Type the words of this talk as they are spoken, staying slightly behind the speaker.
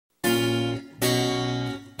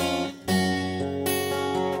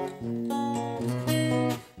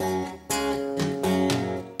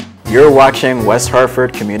You're watching West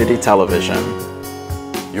Hartford Community Television.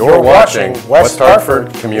 You're watching West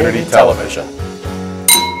Hartford Community Television.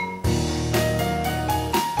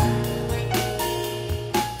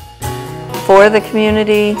 For the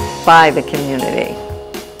community, by the community.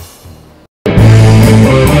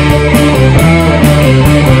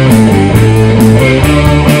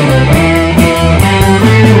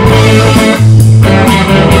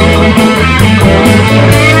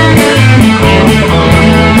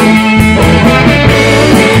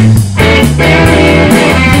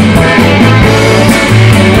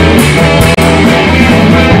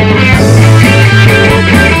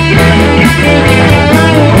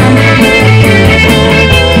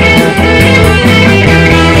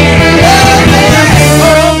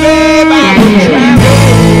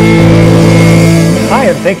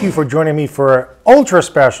 Thank you for joining me for an ultra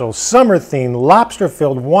special summer-themed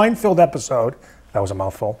lobster-filled, wine-filled episode, that was a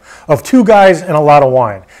mouthful, of Two Guys and a Lot of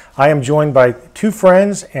Wine. I am joined by two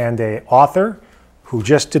friends and an author who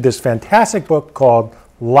just did this fantastic book called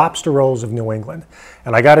Lobster Rolls of New England.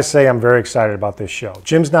 And I got to say, I'm very excited about this show.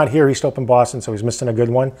 Jim's not here, he's still up in Boston, so he's missing a good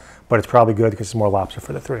one, but it's probably good because it's more lobster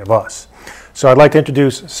for the three of us. So I'd like to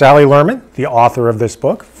introduce Sally Lerman, the author of this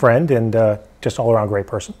book, friend and just all-around great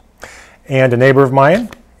person, and a neighbor of mine,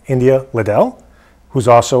 India Liddell, who's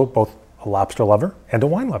also both a lobster lover and a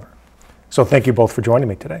wine lover. So thank you both for joining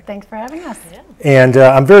me today. Thanks for having us. Yeah. And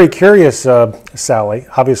I'm very curious, Sally,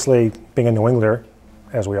 obviously being a New Englander,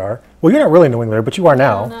 as we are. Well, you're not really a New Englander, but you are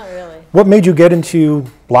now. No, not really. What made you get into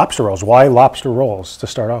lobster rolls? Why lobster rolls to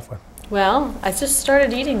start off with? Well, I just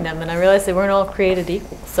started eating them, and I realized they weren't all created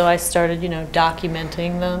equal. So I started,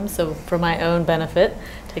 documenting them, so for my own benefit,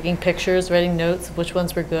 taking pictures, writing notes of which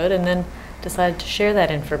ones were good, and then decided to share that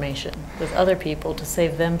information with other people to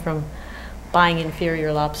save them from buying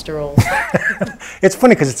inferior lobster rolls. It's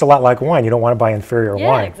funny because it's a lot like wine. You don't want to buy inferior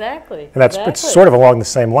wine. Yeah, exactly. And that's It's sort of along the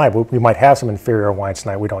same line. We might have some inferior wines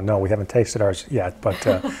tonight. We don't know. We haven't tasted ours yet. But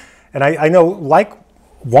and I know, like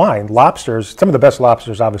wine, lobsters, some of the best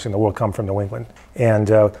lobsters obviously in the world come from New England. And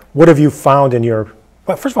what have you found in your,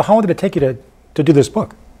 well, first of all, how long did it take you to do this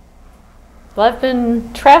book? Well, I've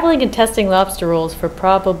been traveling and testing lobster rolls for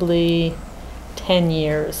probably 10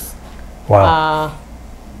 years. Wow.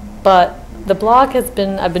 But the blog has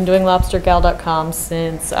been, I've been doing lobstergal.com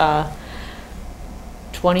since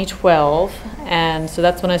 2012, and so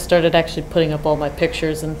that's when I started actually putting up all my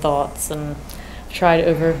pictures and thoughts, and tried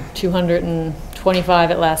over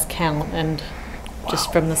 225 at last count, and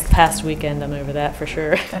just from this past weekend I'm over that for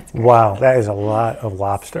sure. Wow, that is a lot of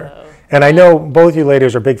lobster. And I know both you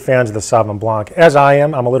ladies are big fans of the Sauvignon Blanc. As I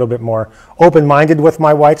am, I'm a little bit more open-minded with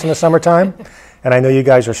my whites in the summertime. And I know you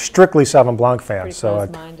guys are strictly Sauvignon Blanc fans, so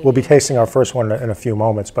we'll be tasting our first one in a few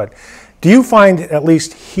moments. But do you find, at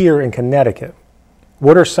least here in Connecticut,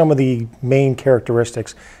 what are some of the main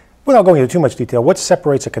characteristics, without going into too much detail, what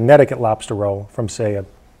separates a Connecticut lobster roll from, say, a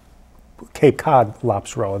Cape Cod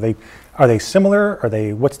lobster roll? Are they similar?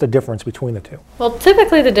 What's the difference between the two? Well,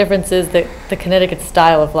 typically the difference is that the Connecticut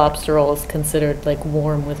style of lobster roll is considered like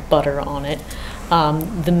warm with butter on it.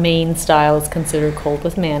 The main style is considered cold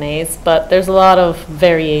with mayonnaise, but there's a lot of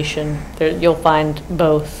variation. You'll find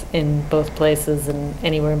both in both places and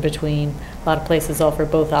anywhere in between. A lot of places offer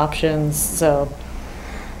both options, so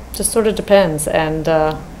just sort of depends, and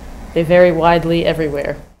they vary widely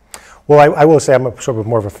everywhere. Well, I will say I'm sort of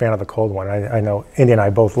more of a fan of the cold one. I know India and I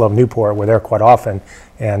both love Newport. We're there quite often,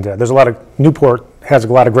 and there's a lot of, Newport has a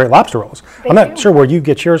lot of great lobster rolls. I'm not sure where you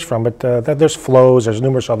get yours from, but there's Flo's, there's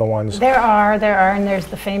numerous other ones. There are, and there's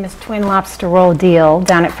the famous twin lobster roll deal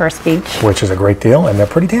down at First Beach. Which is a great deal, and they're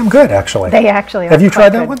pretty damn good, actually. They actually are. Have you tried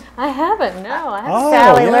that one? I haven't, no. I haven't. Oh,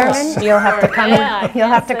 Sally yes. Lerman, you'll have to come, Yeah, you'll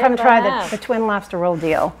have to come try that. the twin lobster roll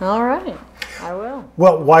deal. All right, I will.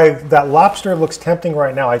 Well, why that lobster looks tempting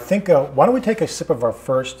right now, I think, why don't we take a sip of our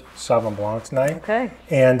first Sauvignon Blanc tonight? Okay.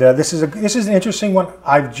 And this is an interesting one.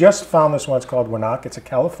 I've just found this one. It's called Winnock. It's a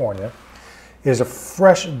California. It is a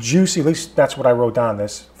fresh, juicy, at least that's what I wrote down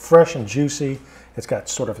this, fresh and juicy. It's got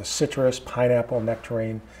sort of a citrus, pineapple,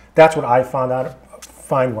 nectarine. That's what I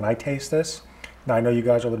find when I taste this. Now, I know you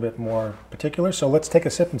guys are a little bit more particular, so let's take a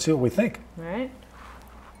sip and see what we think. All right.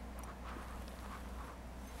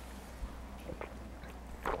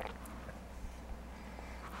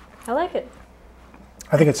 I like it.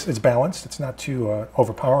 I think it's balanced. It's not too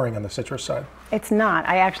overpowering on the citrus side. It's not.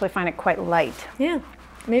 I actually find it quite light. Yeah,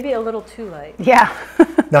 maybe a little too light. Yeah.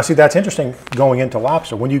 Now, see, that's interesting going into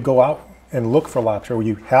lobster. When you go out and look for lobster, when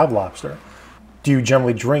you have lobster, do you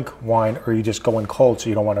generally drink wine or you just go in cold so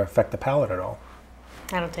you don't want to affect the palate at all?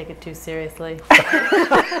 I don't take it too seriously.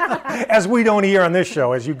 As we don't here on this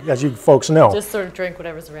show, as you folks know. Just sort of drink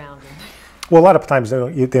whatever's around. Well, a lot of times they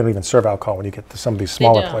don't even serve alcohol when you get to some of these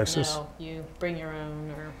smaller places. No, you bring your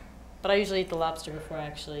own. But I usually eat the lobster before I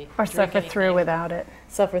actually Or drink suffer through anything. without it.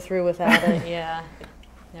 Suffer through without it, yeah.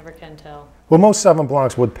 Never can tell. Well, most Sauvignon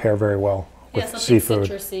Blancs would pair very well with Something seafood.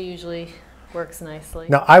 citrusy usually works nicely.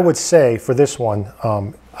 Now, I would say for this one,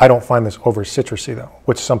 I don't find this over citrusy though,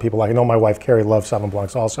 which some people like. I know my wife Carrie loves Sauvignon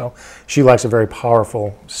Blancs also. She likes a very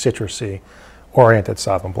powerful citrusy oriented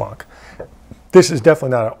Sauvignon Blanc. This is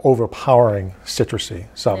definitely not an overpowering citrusy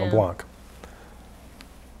Sauvignon Blanc.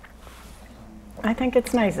 I think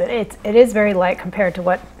it's nice. It is very light compared to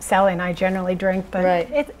what Sally and I generally drink, but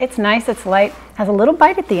it's nice, it's light, has a little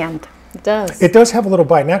bite at the end. It does. It does have a little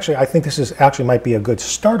bite, and actually I think this is actually might be a good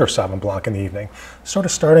starter Sauvignon Blanc in the evening. Sort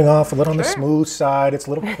of starting off a little on the smooth side, it's a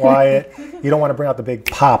little quiet. You don't want to bring out the big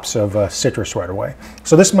pops of citrus right away.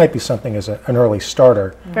 So this might be something as an early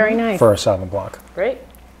starter Very nice. for a Sauvignon Blanc. Great.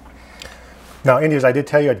 Now, Indians, I did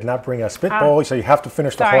tell you I did not bring a spit bowl, so you have to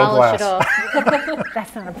finish the whole Polish glass. it off.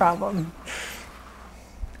 That's not a problem.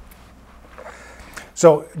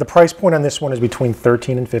 So the price point on this one is between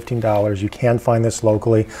 $13 and $15. You can find this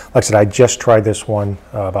locally. Like I said, I just tried this one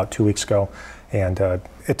about 2 weeks ago, and to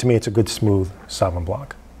me, it's a good, smooth Sauvignon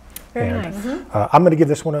Blanc. Very nice. I'm going to give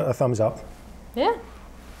this one a thumbs up. Yeah.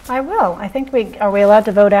 I will. I think are we allowed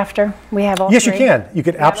to vote after we have all Yes, three? you can. You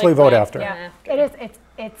can absolutely vote after. Yeah, it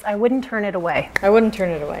is. I wouldn't turn it away. I wouldn't turn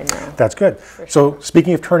it away, no. That's good. So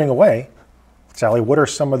speaking of turning away, Sally, what are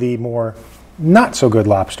some of the more not so good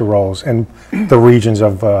lobster rolls in the regions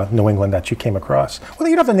of New England that you came across? Well,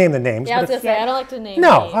 you don't have to name the names. Yeah, I but was gonna say, I don't like to name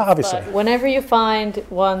No, names, obviously. but whenever you find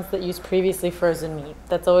ones that use previously frozen meat,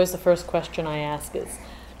 that's always the first question I ask is,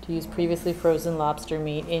 to use previously frozen lobster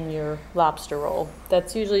meat in your lobster roll.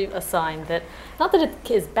 That's usually a sign that, not that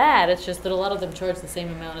it is bad, it's just that a lot of them charge the same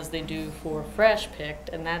amount as they do for fresh picked,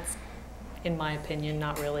 and that's, in my opinion,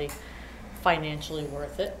 not really financially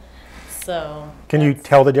worth it. So Can you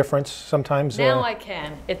tell the difference sometimes? now I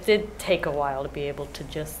can. It did take a while to be able to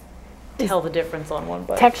just tell the difference on one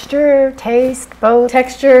bite. Texture, taste, both.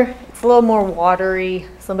 Texture, it's a little more watery.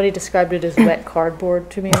 Somebody described it as wet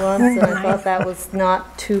cardboard to me once, and I thought that was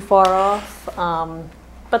not too far off.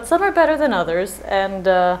 But some are better than others,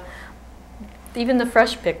 and even the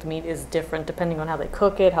fresh picked meat is different depending on how they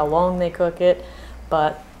cook it, how long they cook it.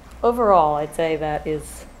 But overall, I'd say that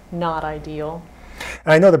is not ideal.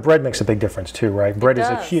 And I know the bread makes a big difference too, right? Bread is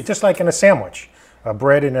a does. huge, just like in a sandwich.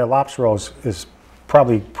 Bread in a lobster roll is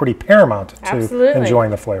probably pretty paramount to Absolutely.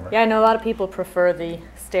 enjoying the flavor. Yeah, I know a lot of people prefer the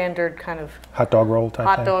standard kind of Hot dog roll type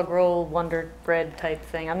hot thing? dog roll, Wonder Bread type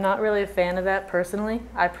thing. I'm not really a fan of that personally.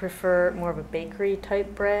 I prefer more of a bakery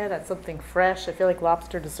type bread. That's something fresh. I feel like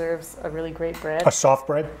lobster deserves a really great bread. A soft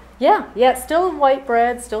bread? Yeah, still white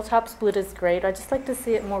bread, still top split is great. I just like to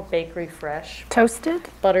see it more bakery fresh. Toasted,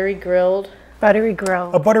 Buttery grilled. buttery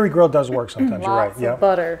grilled. A buttery grill does work sometimes, you're right. Lots Yeah. of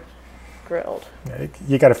butter grilled.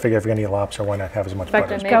 You got to figure if you're going to eat lobster, why not have as much In fact,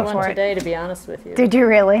 butter I as made Go one for it. today, to be honest with you. Did you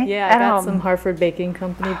really? Yeah, I At got home. some Hartford Baking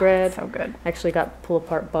Company bread. So good. Actually got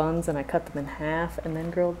pull-apart buns, and I cut them in half and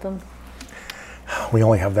then grilled them. We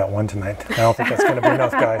only have that one tonight. I don't think that's going to be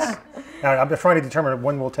enough, guys. Now, I'm just trying to determine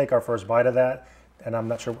when we'll take our first bite of that, and I'm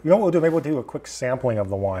not sure. You know what we'll do? Maybe we'll do a quick sampling of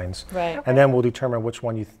the wines. Right. And then we'll determine which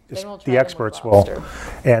one Then we'll try them the with experts will. lobster.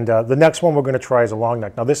 And the next one we're going to try is a long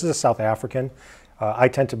neck. Now, this is a South African. I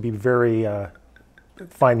tend to be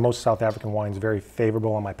find most South African wines very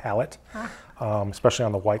favorable on my palate, especially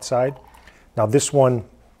on the white side. Now, this one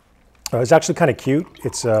is actually kind of cute.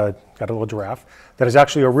 It's got a little giraffe. That is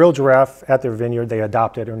actually a real giraffe at their vineyard. They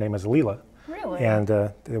adopted. Her name is Leela. Really? And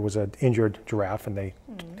it was an injured giraffe, and they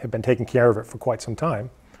have been taking care of it for quite some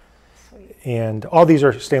time. And all these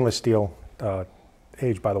are stainless steel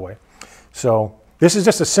aged, by the way. So this is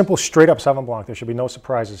just a simple, straight-up Sauvignon Blanc. There should be no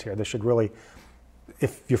surprises here. This should really,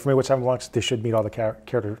 if you're familiar with Sauvignon Blancs, this should meet all the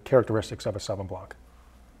characteristics of a Sauvignon Blanc.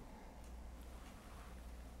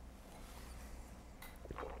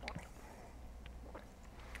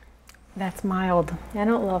 That's mild. I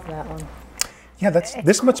don't love that one. Yeah,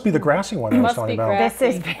 this must be the grassy one I was Must talking be about. grassy.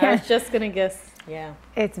 This is I was just gonna guess. Yeah.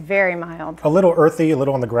 It's very mild. A little earthy, a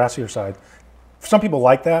little on the grassier side. Some people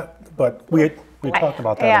like that, but we talked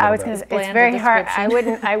about that. Yeah, a I little was bit. going to it's Bland very hard.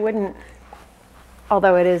 description. I wouldn't,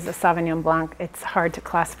 although it is a Sauvignon Blanc, it's hard to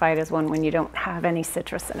classify it as one when you don't have any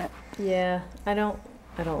citrus in it. Yeah, I don't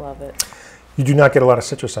love it. You do not get a lot of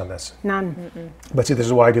citrus on this. None. But see, this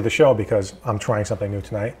is why I do the show, because I'm trying something new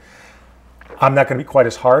tonight. I'm not going to be quite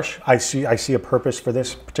as harsh. I see a purpose for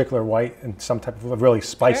this particular white and some type of really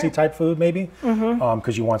spicy type food, maybe,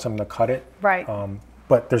 because you want something to cut it. Right.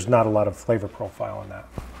 but there's not a lot of flavor profile in that.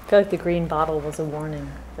 I feel like the green bottle was a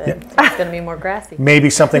warning that Yeah. it's going to be more grassy. Maybe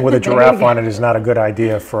something with a giraffe on it is not a good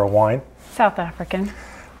idea for a wine. South African.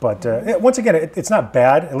 But once again, it's not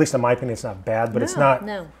bad. At least in my opinion, it's not bad, but it's not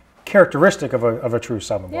characteristic of a true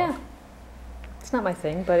Sauvignon Blanc. Yeah. It's not my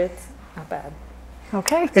thing, but it's not bad.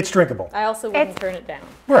 Okay. It's drinkable. I also wouldn't turn it down.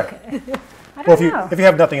 Right. I Well, don't know. if you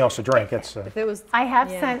have nothing else to drink, it's... If it was, I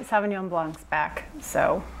have yeah. sent Sauvignon Blancs back,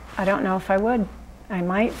 so I don't know if I would. I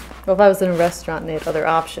might. Well, if I was in a restaurant and they had other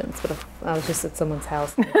options, but if I was just at someone's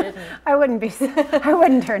house and they didn't. I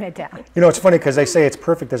wouldn't turn it down. You know, it's funny because they say it's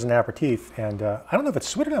perfect as an aperitif, and I don't know if it's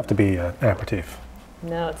sweet enough to be an aperitif.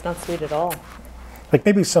 No, it's not sweet at all. Like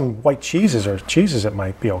maybe some white cheeses or cheeses it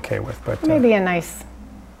might be okay with, but... Maybe a nice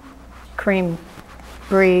cream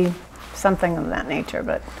brie, something of that nature,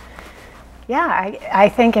 but yeah, I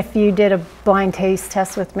think if you did a blind taste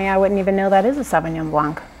test with me, I wouldn't even know that is a Sauvignon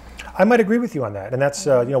Blanc. I might agree with you on that, and that's,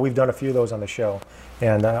 you know, we've done a few of those on the show,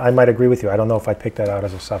 and I might agree with you. I don't know if I picked that out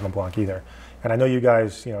as a Sauvignon Blanc either. And I know you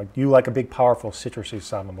guys, you know, you like a big, powerful, citrusy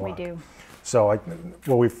Sauvignon Blanc. We do. So,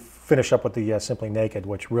 well, we finish up with the Simply Naked,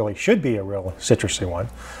 which really should be a real citrusy one.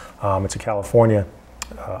 It's a California,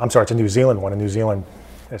 I'm sorry, it's a New Zealand one. In New Zealand,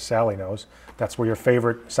 as Sally knows, that's where your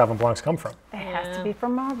favorite Sauvignon Blancs come from. It has to be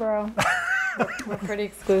from Marlborough. We're pretty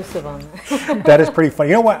exclusive on that. That is pretty funny.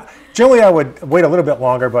 You know what? Generally, I would wait a little bit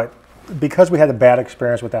longer, but because we had a bad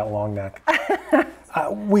experience with that long neck,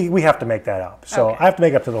 we have to make that up. So Okay. I have to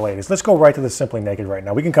make up to the ladies. Let's go right to the Simply Naked right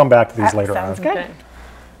now. We can come back to these later Sounds on. good. Okay.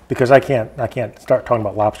 Because I can't start talking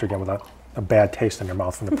about lobster again without a bad taste in your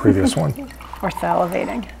mouth from the previous one. Or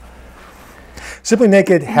salivating. Simply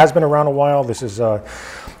Naked has been around a while. This is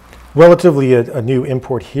relatively a new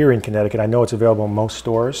import here in Connecticut. I know it's available in most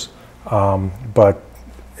stores, but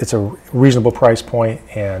it's a reasonable price point,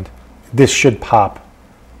 and this should pop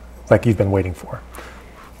like you've been waiting for.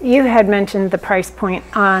 You had mentioned the price point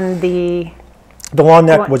on the... The long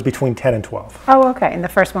neck What? was between 10 and 12. Oh, okay, and the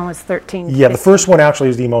first one was 13. Yeah, the first one actually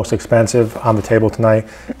is the most expensive on the table tonight.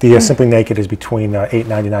 The Simply Naked is between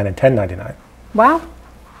 $8.99 and $10.99. Wow.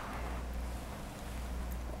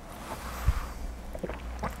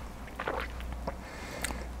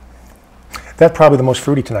 That's probably the most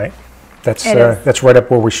fruity tonight. That's It is. that's right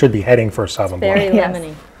up where we should be heading for a Sauvignon Very Blanc. Yes.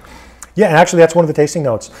 lemony. Yeah, and actually that's one of the tasting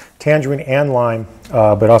notes. Tangerine and lime,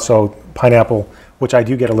 but also pineapple, which I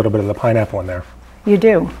do get a little bit of the pineapple in there. You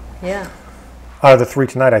do. Yeah. Out of the three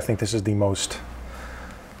tonight, I think this is the most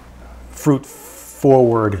fruit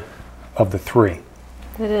forward of the three.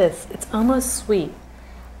 It is. It's almost sweet.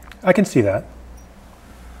 I can see that.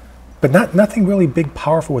 But nothing really big,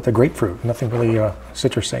 powerful with the grapefruit. Nothing really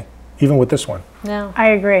citrusy, even with this one. No. I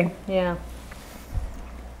agree. Yeah.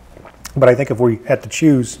 But I think if we had to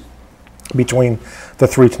choose between the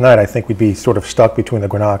three tonight, I think we'd be sort of stuck between the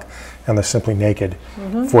Grenache and the Simply Naked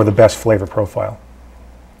for the best flavor profile.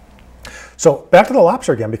 So back to the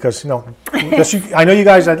lobster again, because I know you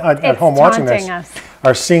guys at home watching this taunting us.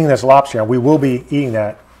 are seeing this lobster, and we will be eating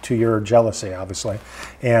that to your jealousy, obviously.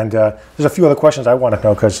 And there's a few other questions I want to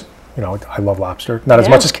know because I love lobster, not as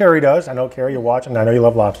much as Carrie does. I know Carrie, you're watching. I know you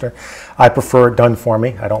love lobster. I prefer it done for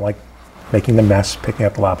me. I don't like making the mess, picking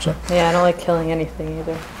up the lobster. Yeah, I don't like killing anything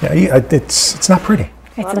either. Yeah, it's not pretty.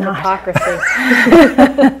 A lot of hypocrisy.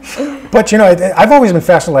 But I've always been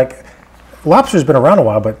fascinated. Like, lobster's been around a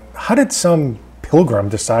while, but how did some pilgrim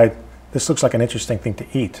decide this looks like an interesting thing to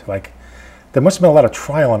eat? Like, there must have been a lot of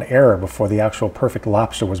trial and error before the actual perfect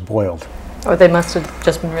lobster was boiled. Or they must have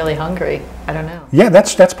just been really hungry. I don't know. Yeah,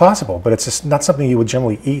 that's possible, but it's just not something you would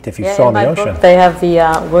generally eat if you saw in the ocean. Book, they have the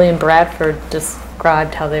William Bradford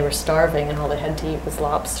described how they were starving and all they had to eat was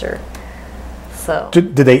lobster. So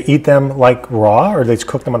Did they eat them like raw, or they just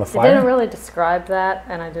cook them on the he fire? didn't really describe that,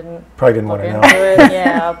 and I didn't Probably didn't look want to know. into it.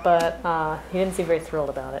 Yeah, but he didn't seem very thrilled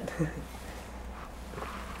about it.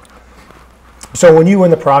 So when you were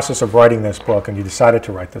in the process of writing this book and you decided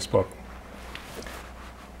to write this book,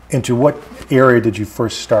 into what area did you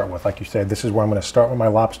first start with? Like you said, this is where I'm going to start with my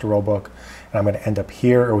lobster roll book, and I'm going to end up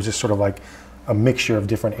here, or was this sort of like a mixture of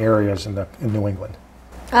different areas in New England?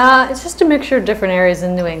 It's just a mixture of different areas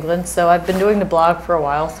in New England. So I've been doing the blog for a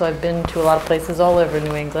while, so I've been to a lot of places all over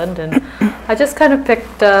New England, and I just kind of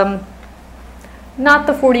picked not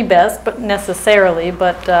the 40 best, but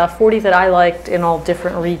 40 that I liked in all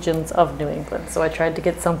different regions of New England. So I tried to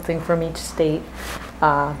get something from each state,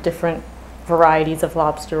 different varieties of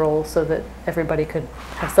lobster rolls, so that everybody could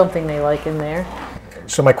have something they like in there.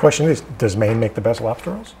 So my question is, does Maine make the best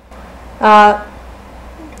lobster rolls?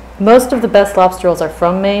 Most of the best lobster rolls are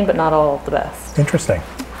from Maine, but not all of the best. Interesting.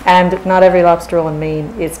 And not every lobster roll in Maine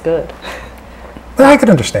is good. Well, I could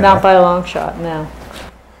understand Not that. by a long shot, no.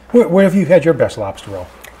 Where have you had your best lobster roll?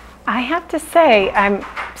 I have to say, I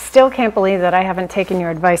still can't believe that I haven't taken your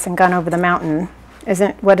advice and gone over the mountain.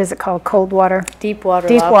 What is it called? Cold water? Deep water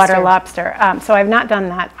Deep lobster. water lobster. So I've not done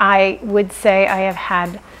that. I would say I have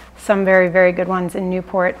had some very, very good ones in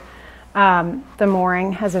Newport. The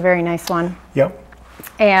Mooring has a very nice one. Yep.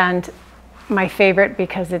 And my favorite,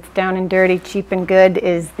 because it's down and dirty, cheap and good,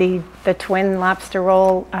 is the twin lobster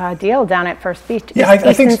roll deal down at First Beach. Yeah, I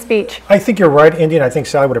Easton's Beach. I think you're right, Indy, and I think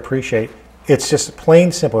Sally would appreciate. It's just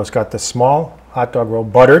plain simple. It's got the small hot dog roll,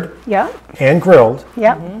 buttered Yep. and grilled,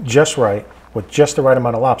 Yep. just right, with just the right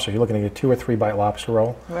amount of lobster. You're looking at a 2 or 3 bite lobster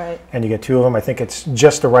roll. Right. And you get 2 of them. I think it's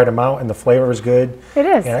just the right amount, and the flavor is good. It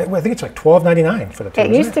is. And I think it's like $12.99 for the 2.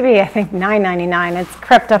 It used to be, I think, $9.99. It's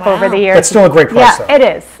crept up over the years. That's still a great price, Yeah, though. it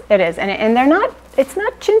is. It is. And they're not, it's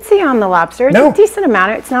not chintzy on the lobster. It's No. a decent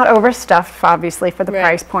amount. It's not overstuffed, obviously, for the Right.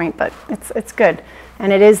 price point, but it's good.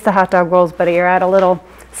 And it is the hot dog rolls, but you're at a little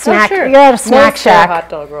snack. sure. You're at a snack Most are shack. hot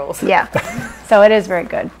dog rolls. Yeah. So it is very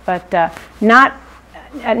good, but not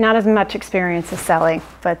as much experience as Sally.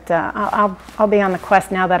 But I'll be on the quest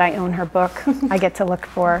now that I own her book. I get to look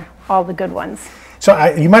for all the good ones. So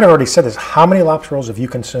you might have already said this. How many lobster rolls have you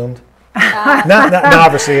consumed? Not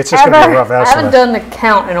obviously, it's just going to be a rough I haven't estimate. done the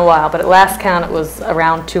count in a while, but at last count it was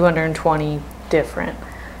around 220 different.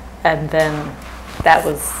 And then that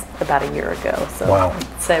was about a year ago. So Wow.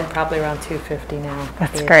 I'd say probably around 250 now.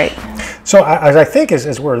 That's great. So as I think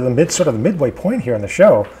as we're sort of the midway point here in the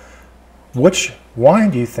show, which wine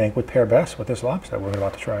do you think would pair best with this lobster we're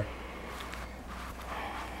about to try?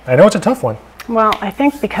 I know it's a tough one. Well, I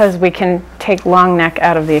think because we can take long neck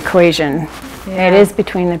out of the equation, it is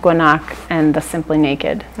between the Guanac and the Simply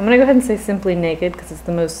Naked. I'm going to go ahead and say Simply Naked because it's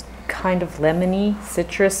the most kind of lemony,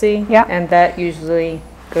 citrusy. Yeah. And that usually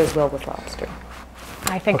goes well with lobster.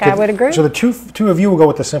 I think I would agree. So the two of you will go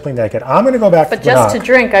with the Simply Naked. I'm going to go back But to just to Guanac.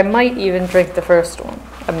 drink, I might even drink the first one.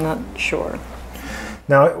 I'm not sure.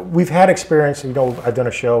 Now, we've had experience, I've done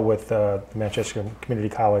a show with the Manchester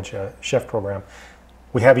Community College chef program.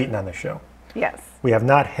 We have eaten on this show. Yes. We have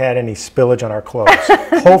not had any spillage on our clothes.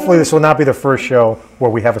 Hopefully this will not be the first show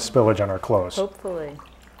where we have a spillage on our clothes. Hopefully.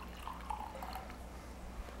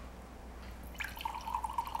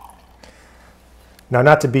 Now,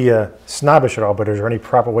 not to be snobbish at all, but is there any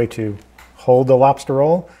proper way to hold the lobster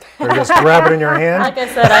roll? Or just grab it in your hand? Like I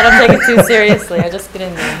said, I don't take it too seriously. I just get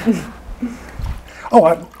in there. Oh,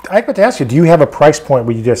 I got to ask you, do you have a price point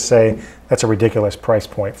where you just say, that's a ridiculous price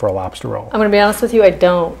point for a lobster roll? I'm going to be honest with you, I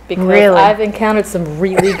don't. Because Really? I've encountered some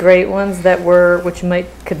really great ones that which you might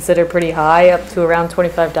consider pretty high, up to around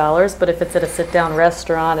 $25. But if it's at a sit-down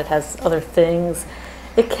restaurant, it has other things,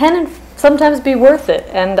 it can sometimes be worth it.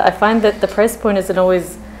 And I find that the price point isn't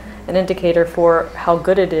always an indicator for how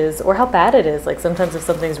good it is or how bad it is. Like sometimes if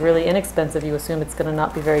something's really inexpensive, you assume it's going to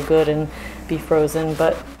not be very good and be frozen.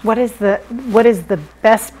 But What is the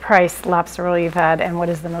best price lobster roll you've had, and what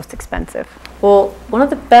is the most expensive? well, one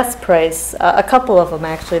of the best price, a couple of them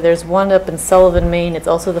actually. There's one up in Sullivan, Maine. It's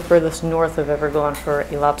also the furthest north I've ever gone for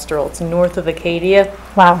a lobster roll. It's north of Acadia.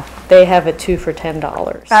 Wow. They have it 2 for $10.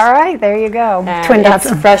 All right, there you go. And Twin it's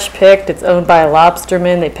dots. fresh picked. It's owned by a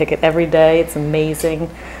lobsterman. They pick it every day. It's amazing.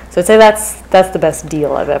 So I'd say that's the best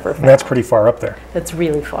deal I've ever And found. that's pretty far up there. It's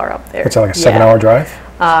really far up there. It's like a Yeah. 7-hour drive?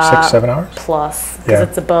 6-7 hours? Plus, because Yeah.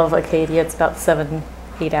 it's above Acadia. It's about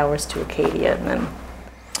 7-8 hours to Acadia, and then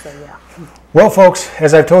so yeah. Well, folks,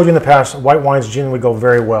 as I've told you in the past, white wines generally go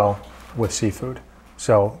very well with seafood.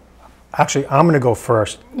 So, actually, I'm going to go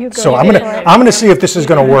first. You go. So You I'm go going for it. to see if this is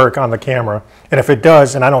going to work on the camera, and if it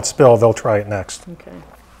does, and I don't spill, they'll try it next. Okay.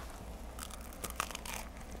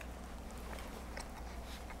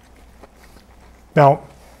 Now,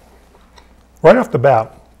 right off the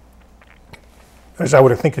bat, as I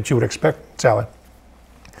would think that you would expect, Sally,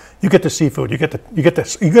 you get the seafood, you get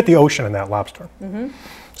the ocean in that lobster.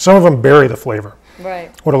 Some of them bury the flavor Right.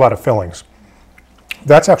 with a lot of fillings.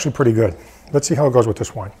 That's actually pretty good. Let's see how it goes with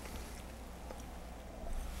this wine.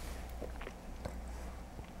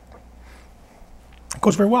 It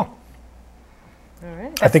goes very well. All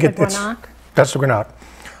right. I think the it's Guanac? that's the Grenache.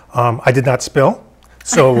 I did not spill,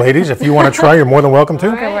 so ladies, if you want to try, you're more than welcome to.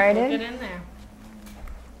 Go right in. Get in there.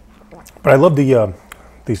 But I love the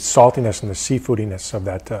saltiness and the seafoodiness of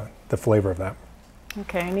that, the flavor of that.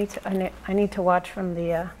 Okay, I need to watch from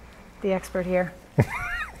the expert here.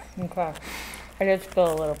 Okay. I did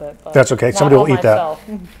spill a little bit, but That's okay. not Somebody will all eat that. myself.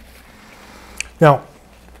 Now,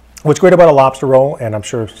 what's great about a lobster roll, and I'm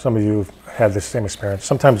sure some of you have had the same experience,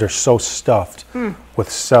 sometimes they're so stuffed with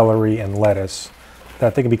celery and lettuce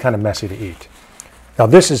that they can be kind of messy to eat. Now,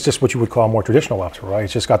 this is just what you would call a more traditional lobster, right?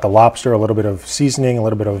 It's just got the lobster, a little bit of seasoning, a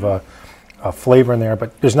little bit of flavor in there,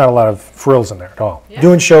 but there's not a lot of frills in there at all.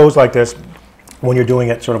 Doing shows like this, when you're doing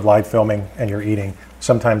it sort of live filming and you're eating,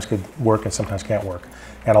 sometimes could work and sometimes can't work.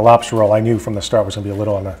 And a lobster roll, I knew from the start was going to be a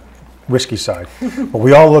little on the risky side. But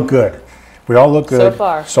we all look good. We all look good. So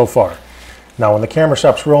far. So far. Now, when the camera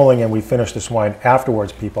stops rolling and we finish this wine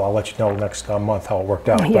afterwards, people, I'll let you know next month how it worked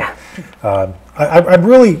out. Yeah. But, I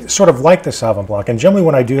really sort of like the Sauvignon Blanc. And generally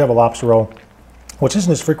when I do have a lobster roll, which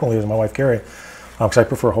isn't as frequently as my wife Carrie, because I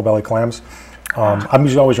prefer whole belly clams, I'm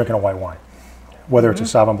usually always drinking a white wine. Whether it's a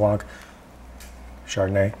Sauvignon Blanc,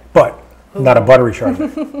 Chardonnay, but not a buttery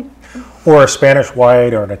Chardonnay. Or a Spanish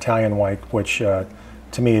white or an Italian white, which to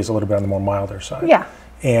me is a little bit on the more milder side. Yeah.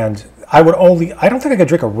 And I don't think I could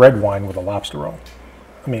drink a red wine with a lobster roll.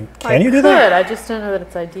 I mean, can you do that? I just don't know that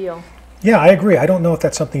it's ideal. Yeah, I agree. I don't know if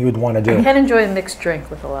that's something you would want to do. I can enjoy a mixed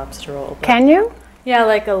drink with a lobster roll. Can you? Yeah,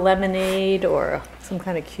 like a lemonade or some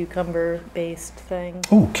kind of cucumber-based thing.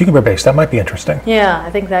 Ooh, cucumber based. That might be interesting. Yeah,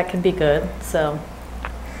 I think that can be good. So.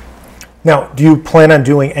 Now, do you plan on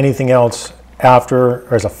doing anything else after,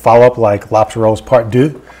 or as a follow-up, like lobster rolls part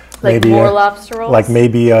 2? Like maybe, more lobster rolls? Like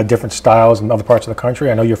maybe different styles in other parts of the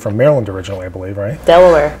country. I know you're from Maryland originally, I believe, right?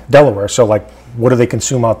 Delaware. Delaware. So, like, what do they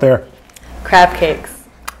consume out there? Crab cakes.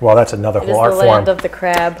 Well, that's another It is whole art the form. land of the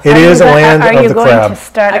crab. It is a land Are of you the going crab. to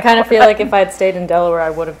start? I kind of feel like if I had stayed in Delaware, I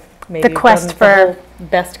would have maybe The quest done for- the whole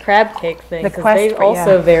best crab cake thing. the 'Cause quest they for-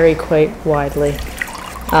 also yeah. vary quite widely.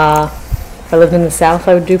 If I lived in the South,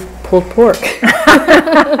 I would do pulled pork.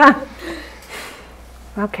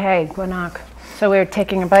 Okay, Gwinnett. So we're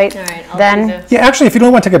taking a bite. All right, I'll then do this. Yeah, actually, if you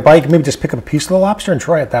don't want to take a bite, maybe just pick up a piece of the lobster and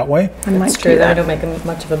try it that way. I might That's do true. Then I that. don't make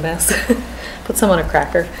much of a mess. Put some on a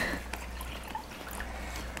cracker.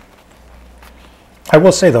 I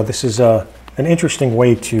will say, though, this is an interesting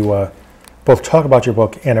way to both talk about your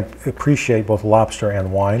book and appreciate both lobster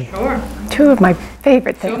and wine. Sure. Two of my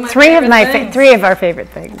favorite Two of things. my Three of favorite my things. three of our favorite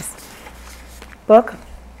things. Book,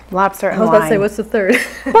 lobster, and I was wine. about to say, what's the third?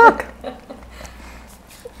 book?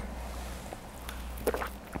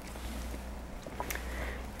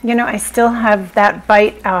 You know, I still have that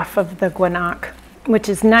bite off of the Gwinnett, which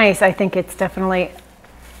is nice. I think it's definitely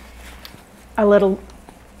a little.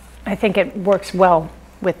 I think it works well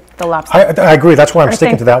with the lobster. I agree. That's why I'm I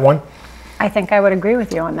sticking think- to that one. I think I would agree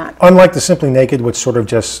with you on that. Unlike the Simply Naked, which sort of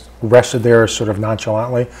just rested there sort of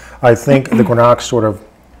nonchalantly, I think the Grenache sort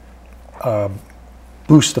of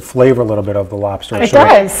boosts the flavor a little bit of the lobster. It Sort of-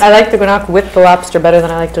 does. I like the Grenache with the lobster better than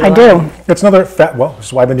I liked it I alone. do. It's another, well, this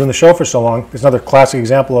is why I've been doing the show for so long. It's another classic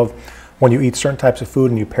example of when you eat certain types of food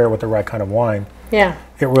and you pair it with the right kind of wine. Yeah.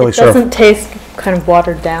 It really It sort of, doesn't taste kind of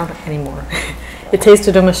watered down anymore. It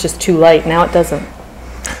tasted almost just too light. Now it doesn't.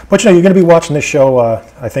 but you know, you're going to be watching this show,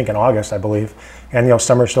 I think in August, I believe. And, you know,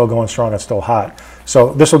 summer's still going strong, it's still hot.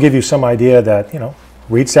 So this will give you some idea that, you know,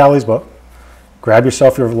 read Sally's book, grab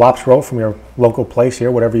yourself your lobster roll from your local place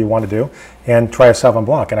here, whatever you want to do, and try a Sauvignon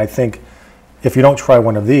Blanc. And I think if you don't try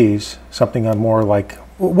one of these, something more like,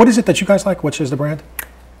 what is it that you guys like? Which is the brand?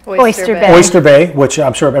 Oyster Bay. Oyster Bay, which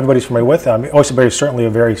I'm sure everybody's familiar with. Oyster Bay is certainly a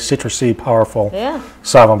very citrusy, powerful Yeah.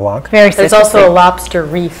 Sauvignon Blanc. Very There's citrusy. also a lobster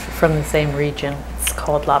reef from the same region. It's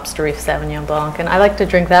called Lobster Reef Sauvignon Blanc, and I like to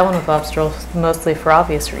drink that one with lobster rolls mostly for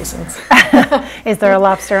obvious reasons. Is there a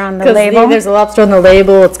lobster on the Because label? there's a lobster on the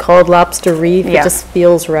label. It's called Lobster Reef. Yeah. It just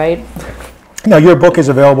feels right. Now, your book is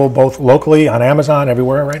available both locally, on Amazon,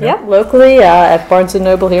 everywhere right now? Yeah, locally at Barnes &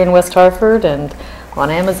 Noble here in West Hartford, and on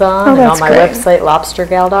Amazon, and that's on my great. website,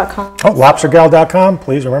 lobstergal.com. Oh, lobstergal.com,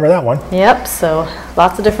 please remember that one. Yep, so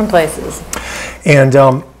lots of different places. And,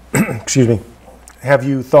 excuse me, have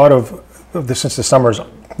you thought of this, since the summer's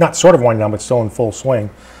not sort of winding down, but still in full swing?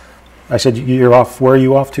 I said you're off, where are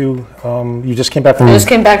you off to? You just came back from I just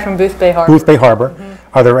came back from Booth Bay Harbor. Booth Bay Harbor.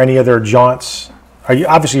 Are there any other jaunts?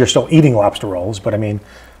 Obviously, you're still eating lobster rolls, but I mean,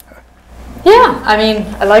 Yeah, I mean,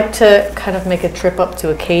 I like to kind of make a trip up to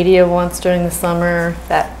Acadia once during the summer,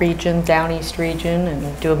 that region, down east region,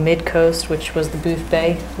 and do a mid-coast, which was the Booth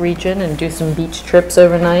Bay region, and do some beach trips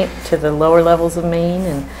overnight to the lower levels of Maine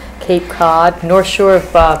and Cape Cod. North Shore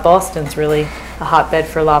of Boston's really a hotbed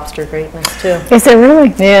for lobster greatness, too. Is it really?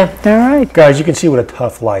 Yeah. All right. guys, you can see what a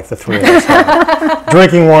tough life the three of us have.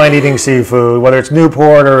 Drinking wine, eating seafood, whether it's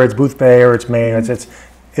Newport or it's Booth Bay or it's Maine,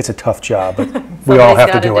 it's a tough job, but we all Somebody's have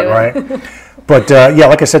to gotta do it, do it. right? But yeah,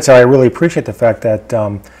 like I said, Sally, I really appreciate the fact that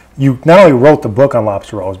you not only wrote the book on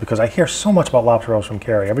lobster rolls, because I hear so much about lobster rolls from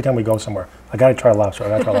Carrie. Every time we go somewhere, I got to try lobster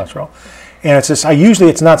roll, I got to try lobster roll. And it's just,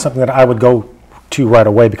 it's not something that I would go to right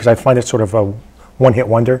away, because I find it sort of a one-hit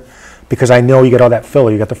wonder, because I know you get all that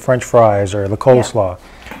filler, you got the French fries or the coleslaw.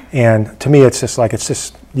 And to me, it's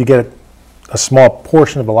just, you get a small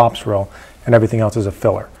portion of the lobster roll, and everything else is a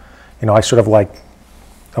filler. You know, I sort of like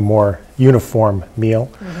a more uniform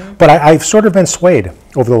meal. But I've sort of been swayed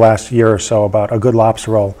over the last year or so about a good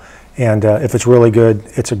lobster roll. And if it's really good,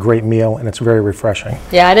 it's a great meal and it's very refreshing.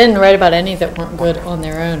 Yeah, I didn't write about any that weren't good on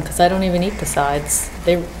their own because I don't even eat the sides.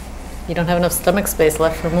 You don't have enough stomach space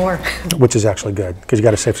left for more. Which is actually good because you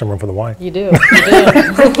got to save some room for the wine. You do.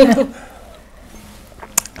 You do.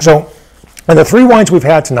 So, and the 3 wines we've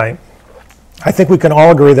had tonight, I think we can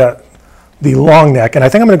all agree that the long neck, and I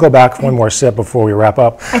think I'm going to go back for one more sip before we wrap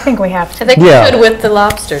up. I think we have to. I think Yeah. we should with the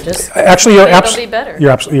lobster. Just Actually, it'll be better.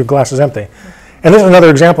 your glass is empty. And this is another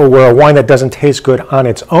example where a wine that doesn't taste good on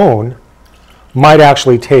its own might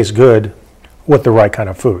actually taste good with the right kind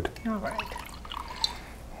of food. All right.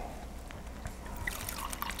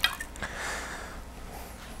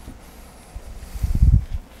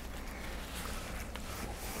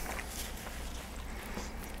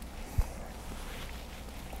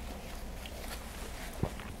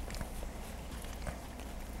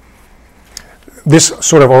 This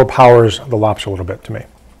sort of overpowers the lobster a little bit to me.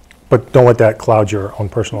 But don't let that cloud your own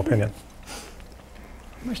personal opinion.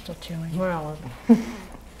 We're still chewing. Well,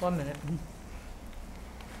 1 minute.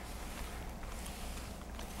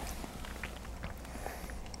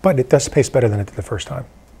 But it does taste better than it did the first time.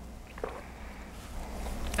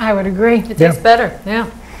 I would agree. It tastes better, yeah.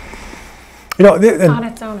 You know, On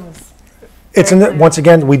its own, it was it's once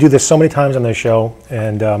again, we do this so many times on this show,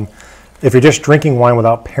 and if you're just drinking wine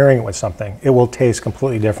without pairing it with something, it will taste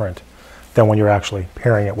completely different than when you're actually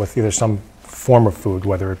pairing it with either some form of food,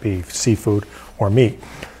 whether it be seafood or meat.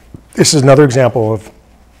 This is another example of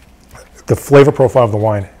the flavor profile of the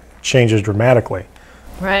wine changes dramatically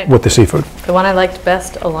Right. with the seafood. The one I liked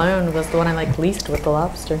best alone was the one I liked least with the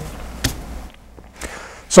lobster.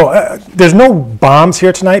 So there's no bombs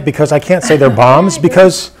here tonight because I can't say they're bombs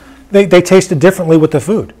because they tasted differently with the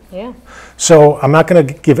food. Yeah. So I'm not going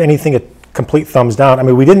to give anything a complete thumbs down. I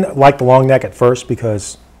mean, we didn't like the long neck at first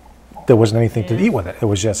because there wasn't anything to eat with it. It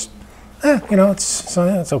was just, you know, it's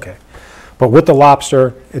okay. But with the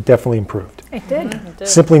lobster, it definitely improved. It did. It did.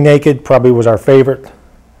 Simply Naked probably was our favorite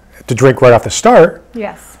to drink right off the start.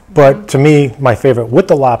 Yes. But to me, my favorite with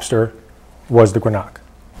the lobster was the Grenache.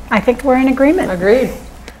 I think we're in agreement. Agreed.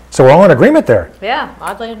 So we're all in agreement there. Yeah,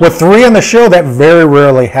 oddly enough. With 3 on the show, that very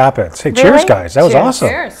rarely happens. Hey, cheers, Really? guys. That was Cheers. awesome.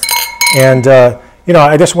 Cheers. And, you know,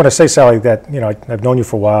 I just want to say, Sally, that, you know, I've known you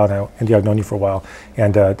for a while now. India, I've known you for a while.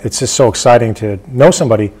 And it's just so exciting to know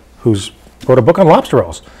somebody who's wrote a book on lobster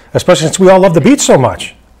rolls, especially since we all love the beach so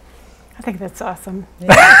much. I think that's awesome.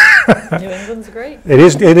 New England's great. It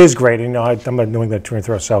is great. You know, I'm a New England through and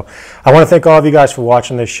through. So I want to thank all of you guys for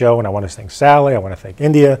watching this show, and I want to thank Sally. I want to thank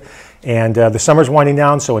India. And the summer's winding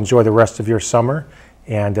down, so enjoy the rest of your summer.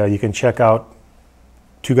 And you can check out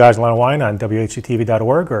Two Guys and a Lot of Wine on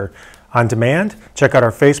WHCTV.org or on demand. Check out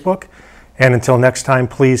our Facebook. And until next time,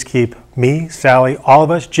 please keep me, Sally, all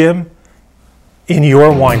of us, Jim, in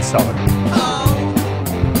your wine cellar.